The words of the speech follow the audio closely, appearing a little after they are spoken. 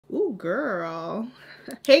Ooh, girl.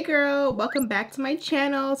 Hey girl, welcome back to my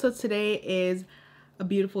channel. So today is a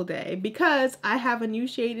beautiful day because I have a new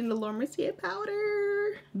shade in the Laura Mercier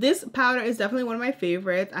powder. This powder is definitely one of my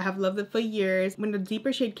favorites. I have loved it for years. When the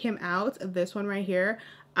deeper shade came out, this one right here,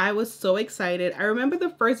 I was so excited. I remember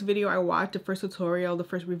the first video I watched, the first tutorial, the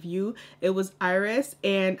first review, it was Iris,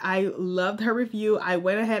 and I loved her review. I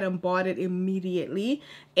went ahead and bought it immediately,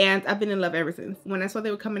 and I've been in love ever since. When I saw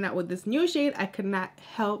they were coming out with this new shade, I could not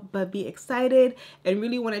help but be excited and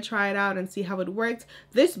really want to try it out and see how it works.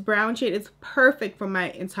 This brown shade is perfect for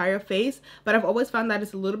my entire face, but I've always found that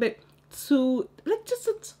it's a little bit too, like just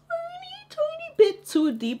a tiny bit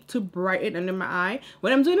too deep to brighten under my eye.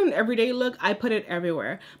 When I'm doing an everyday look, I put it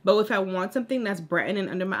everywhere. But if I want something that's brightening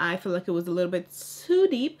under my eye, I feel like it was a little bit too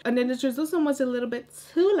deep. And then the translucent was a little bit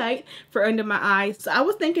too light for under my eye. So I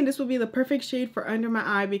was thinking this would be the perfect shade for under my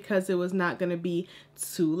eye because it was not going to be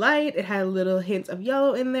too light. It had a little hint of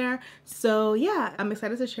yellow in there. So yeah, I'm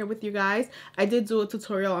excited to share with you guys. I did do a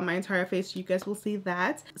tutorial on my entire face, so you guys will see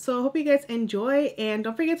that. So I hope you guys enjoy, and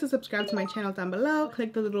don't forget to subscribe to my channel down below.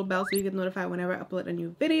 Click the little bell so you get notified whenever I upload a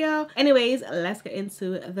new video. Anyways, let's get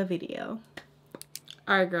into the video.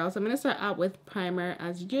 Alright girls, I'm going to start out with primer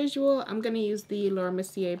as usual. I'm going to use the Laura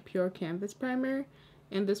Mercier Pure Canvas Primer,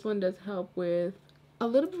 and this one does help with a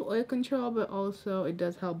little bit of oil control, but also it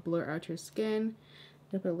does help blur out your skin.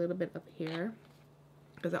 I put a little bit up here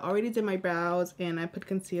because I already did my brows, and I put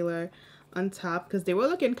concealer on top because they were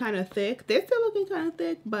looking kind of thick. They're still looking kind of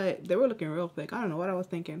thick, but they were looking real thick. I don't know what I was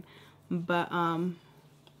thinking, but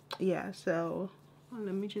yeah, so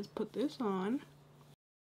let me just put this on.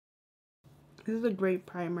 This is a great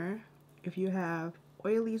primer if you have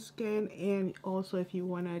oily skin, and also if you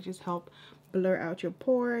want to just help blur out your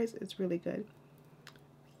pores. It's really good.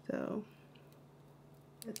 So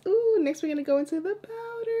ooh, next we're gonna go into the powder.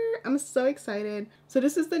 I'm so excited. So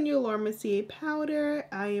this is the new Laura Mercier powder.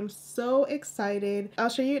 I am so excited. I'll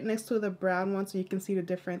show you it next to the brown one so you can see the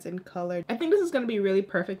difference in color. I think this is gonna be really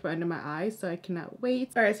perfect for under my eyes, so I cannot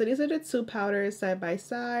wait. All right, so these are the two powders side by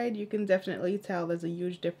side. You can definitely tell there's a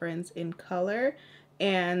huge difference in color.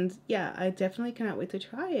 And yeah, I definitely cannot wait to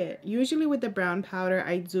try it. Usually with the brown powder,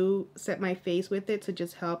 I do set my face with it to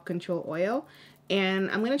just help control oil.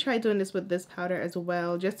 And I'm going to try doing this with this powder as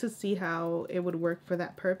well, just to see how it would work for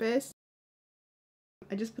that purpose.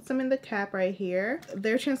 I just put some in the cap right here.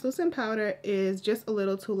 Their translucent powder is just a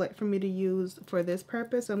little too light for me to use for this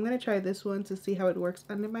purpose, so I'm going to try this one to see how it works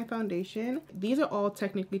under my foundation. These are all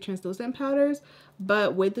technically translucent powders,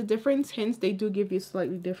 but with the different tints, they do give you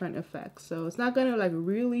slightly different effects. So it's not going to like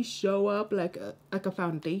really show up like a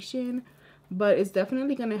foundation, but it's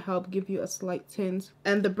definitely going to help give you a slight tint.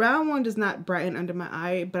 And the brown one does not brighten under my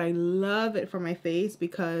eye, but I love it for my face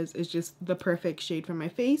because it's just the perfect shade for my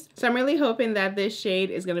face. So I'm really hoping that this shade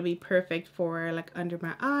is going to be perfect for like under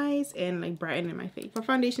my eyes and like brightening my face. For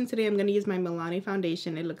foundation today, I'm going to use my Milani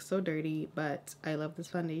foundation. It looks so dirty, but I love this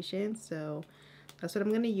foundation, so that's what I'm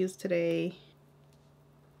going to use today.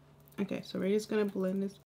 Okay, so we're just going to blend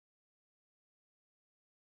this.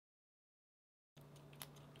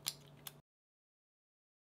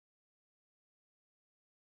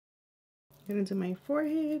 Get into my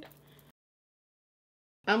forehead.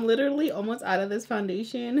 I'm literally almost out of this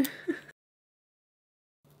foundation.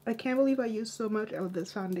 I can't believe I used so much of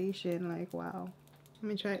this foundation. Like, wow. Let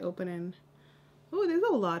me try opening. Oh, there's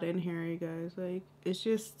a lot in here, you guys. Like, it's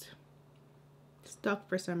just stuck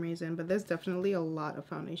for some reason, but there's definitely a lot of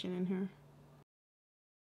foundation in here.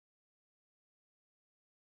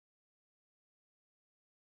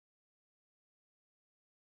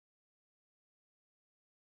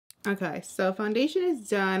 Okay, so foundation is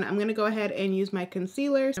done. I'm gonna go ahead and use my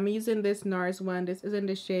concealer. I'm using this NARS one. This is in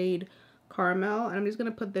the shade Caramel, and I'm just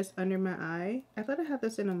gonna put this under my eye. I thought I had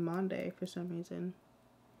this in a Monday for some reason.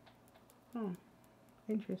 Oh,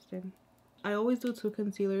 interesting. I always do two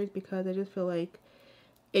concealers because I just feel like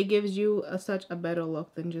it gives you such a better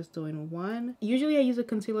look than just doing one. Usually I use a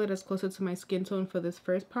concealer that's closer to my skin tone for this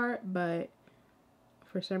first part, but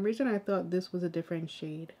for some reason I thought this was a different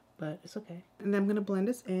shade. But it's okay. And then I'm gonna blend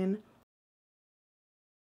this in.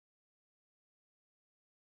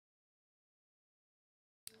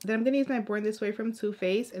 Then I'm gonna use my Born This Way from Too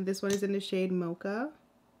Faced, and this one is in the shade Mocha.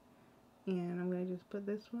 And I'm gonna just put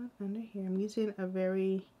this one under here. I'm using a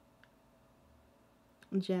very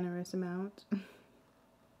generous amount.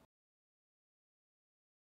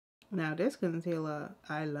 Now this concealer,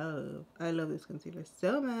 I love this concealer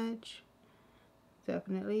so much.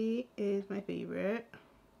 Definitely is my favorite.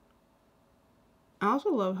 I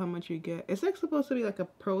also love how much you get. It's like supposed to be like a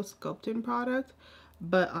pro sculpting product,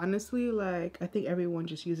 but honestly, like, I think everyone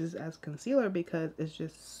just uses it as concealer because it's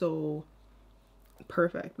just so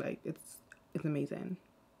perfect. Like, it's amazing.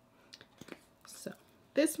 So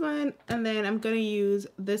this one, and then I'm gonna use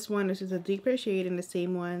this one, which is a deeper shade in the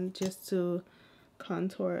same one, just to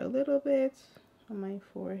contour a little bit on my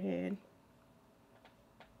forehead,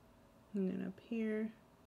 and then up here.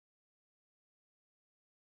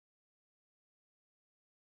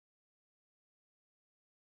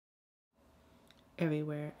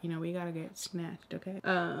 Everywhere, you know, we gotta get snatched. Okay,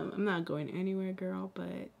 I'm not going anywhere, girl,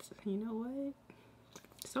 but you know what,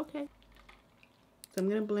 it's okay. So I'm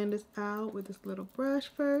gonna blend this out with this little brush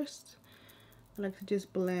first. I like to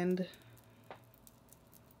just blend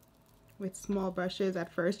with small brushes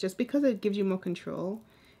at first, just because it gives you more control,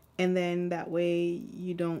 and then that way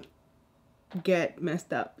you don't get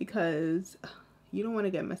messed up, because you don't want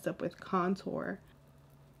to get messed up with contour.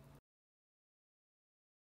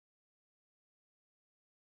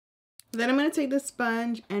 Then I'm going to take the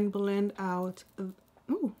sponge and blend out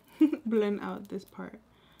blend out this part.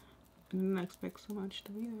 I didn't expect so much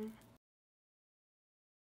to be there.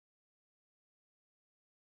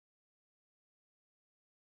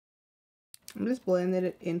 I'm just blending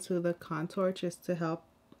it into the contour just to help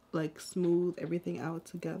like smooth everything out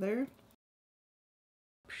together.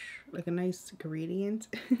 Like a nice gradient.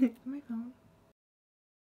 Oh my god.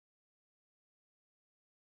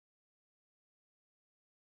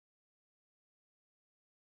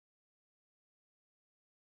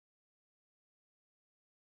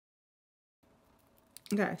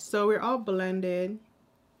 Okay, so we're all blended.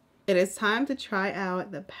 It is time to try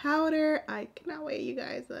out the powder. I cannot wait, you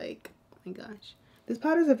guys. Like, oh my gosh. This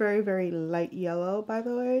powder is a very, very light yellow, by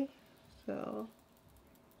the way. So,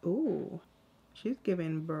 ooh, she's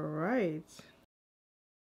giving bright.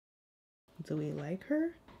 Do we like her?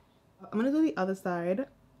 I'm gonna do the other side.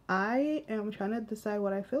 I am trying to decide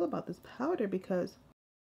what I feel about this powder because,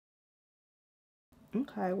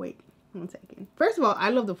 okay, wait. 1 second. First of all, I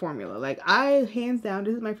love the formula. Like, I, hands down,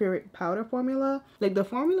 this is my favorite powder formula. Like, the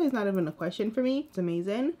formula is not even a question for me. It's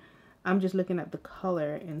amazing. I'm just looking at the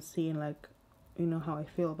color and seeing, like, you know, how I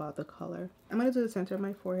feel about the color. I'm gonna do the center of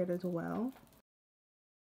my forehead as well.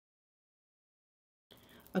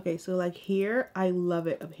 Okay, so like here, I love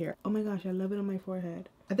it up here. Oh my gosh, I love it on my forehead.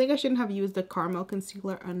 I think I shouldn't have used the caramel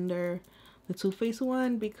concealer under the Too Faced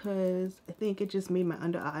one because I think it just made my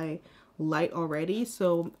under eye light already,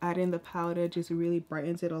 so adding the powder just really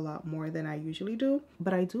brightens it a lot more than I usually do.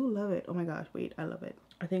 But I do love it. Oh my gosh, wait, I love it.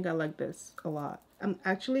 I think I like this a lot. I'm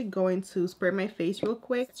actually going to spray my face real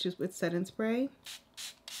quick just with setting spray,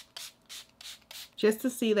 just to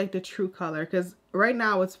see like the true color, because right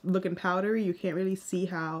now it's looking powdery. You can't really see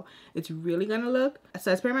how it's really gonna look.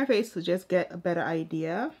 So I spray my face to just get a better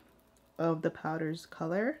idea of the powder's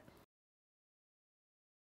color.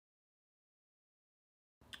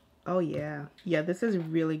 Oh yeah, yeah, this is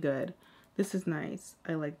really good. This is nice.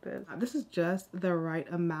 I like this. This is just the right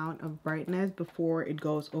amount of brightness before it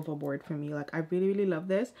goes overboard for me. Like, I really, really love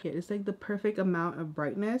this. Yeah, it's like the perfect amount of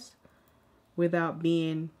brightness without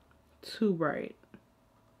being too bright.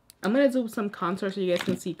 I'm gonna do some contour so you guys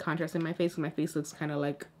can see contrast in my face. My face looks kind of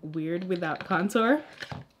like weird without contour.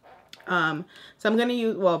 So I'm gonna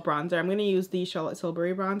use, well, bronzer. I'm gonna use the Charlotte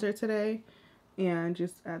Tilbury bronzer today. And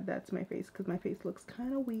just add that to my face because my face looks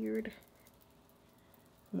kind of weird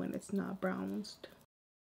when it's not bronzed.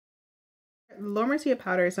 Laura Mercier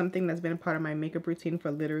powder is something that's been a part of my makeup routine for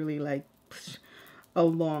literally like a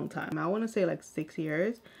long time. I want to say like 6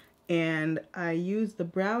 years. And I use the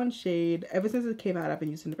brown shade. Ever since it came out, I've been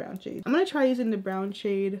using the brown shade. I'm going to try using the brown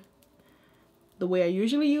shade the way I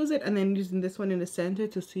usually use it, and then using this one in the center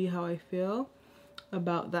to see how I feel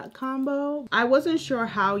about that combo. I wasn't sure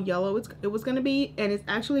how yellow it was gonna be, and it's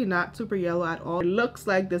actually not super yellow at all. It looks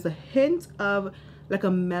like there's a hint of like a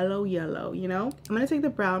mellow yellow, you know? I'm gonna take the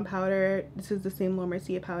brown powder. This is the same Laura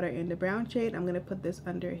Mercier powder in the brown shade. I'm gonna put this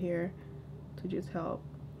under here to just help,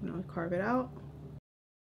 you know, carve it out.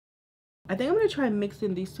 I think I'm gonna try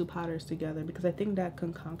mixing these two powders together because I think that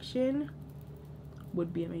concoction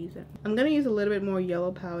would be amazing. I'm gonna use a little bit more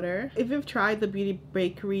yellow powder. If you've tried the Beauty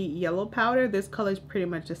Bakery yellow powder, this color is pretty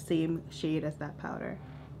much the same shade as that powder.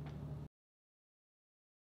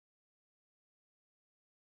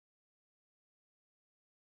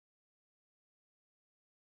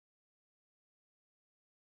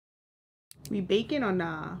 We baking or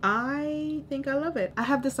nah? I think I love it. I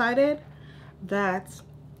have decided that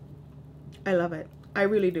I love it. I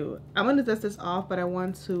really do. I'm gonna dust this off, but I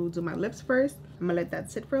want to do my lips first. I'm gonna let that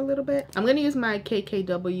sit for a little bit. I'm gonna use my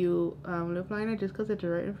KKW lip liner just because it's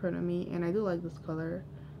right in front of me, and I do like this color.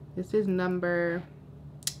 This is number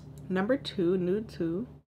number 2, nude 2.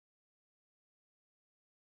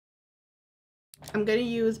 I'm gonna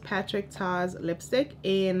use Patrick Ta's lipstick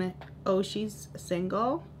in Oh She's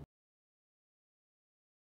Single.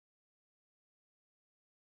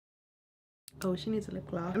 Oh, she needs a lip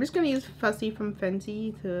gloss. I'm just gonna use Fussy from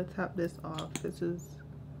Fenty to top this off. This is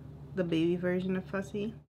the baby version of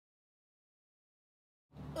Fussy.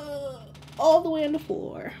 All the way on the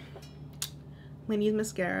floor. I'm gonna use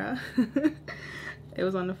mascara. It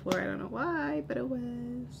was on the floor, I don't know why, but it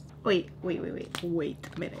was. Wait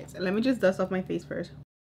a minute. Let me just dust off my face first.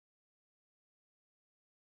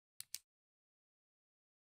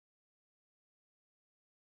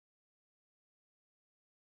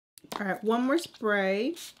 All right, one more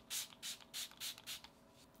spray.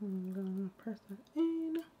 I'm gonna press that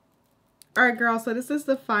in. All right, girl, so this is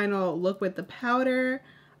the final look with the powder.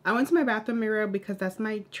 I went to my bathroom mirror because that's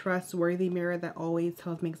my trustworthy mirror that always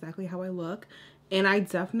tells me exactly how I look. And I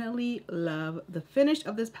definitely love the finish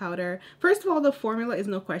of this powder. First of all, the formula is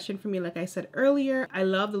no question for me. Like I said earlier, I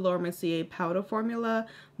love the Laura Mercier powder formula.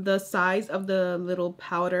 The size of the little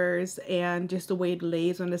powders and just the way it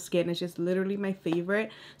lays on the skin is just literally my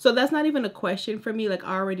favorite. So that's not even a question for me. Like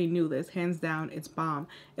I already knew this, hands down, it's bomb.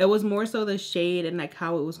 It was more so the shade and like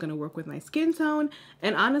how it was gonna work with my skin tone.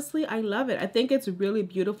 And honestly, I love it. I think it's really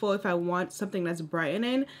beautiful. If I want something that's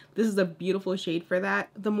brightening, this is a beautiful shade for that.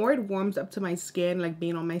 The more it warms up to my skin, like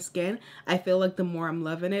being on my skin, I feel like the more I'm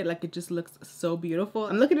loving it. Like it just looks so beautiful.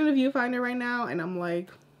 I'm looking at the viewfinder right now and I'm like,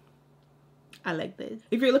 I like this.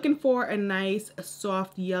 If you're looking for a nice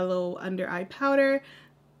soft yellow under eye powder,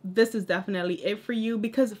 this is definitely it for you,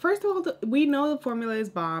 because first of all, we know the formula is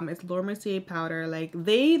bomb. It's Laura Mercier powder. Like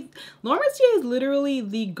Laura Mercier is literally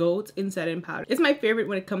the GOAT in setting powder. It's my favorite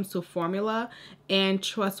when it comes to formula and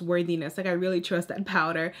trustworthiness. Like I really trust that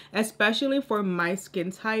powder, especially for my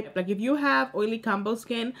skin type. Like if you have oily combo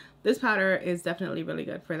skin, this powder is definitely really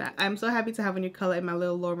good for that. I'm so happy to have a new color in my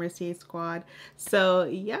little Laura Mercier squad. So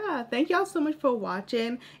yeah, thank y'all so much for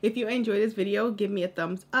watching. If you enjoyed this video, give me a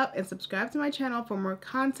thumbs up and subscribe to my channel for more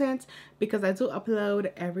content, because I do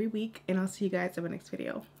upload every week, and I'll see you guys in my next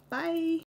video. Bye.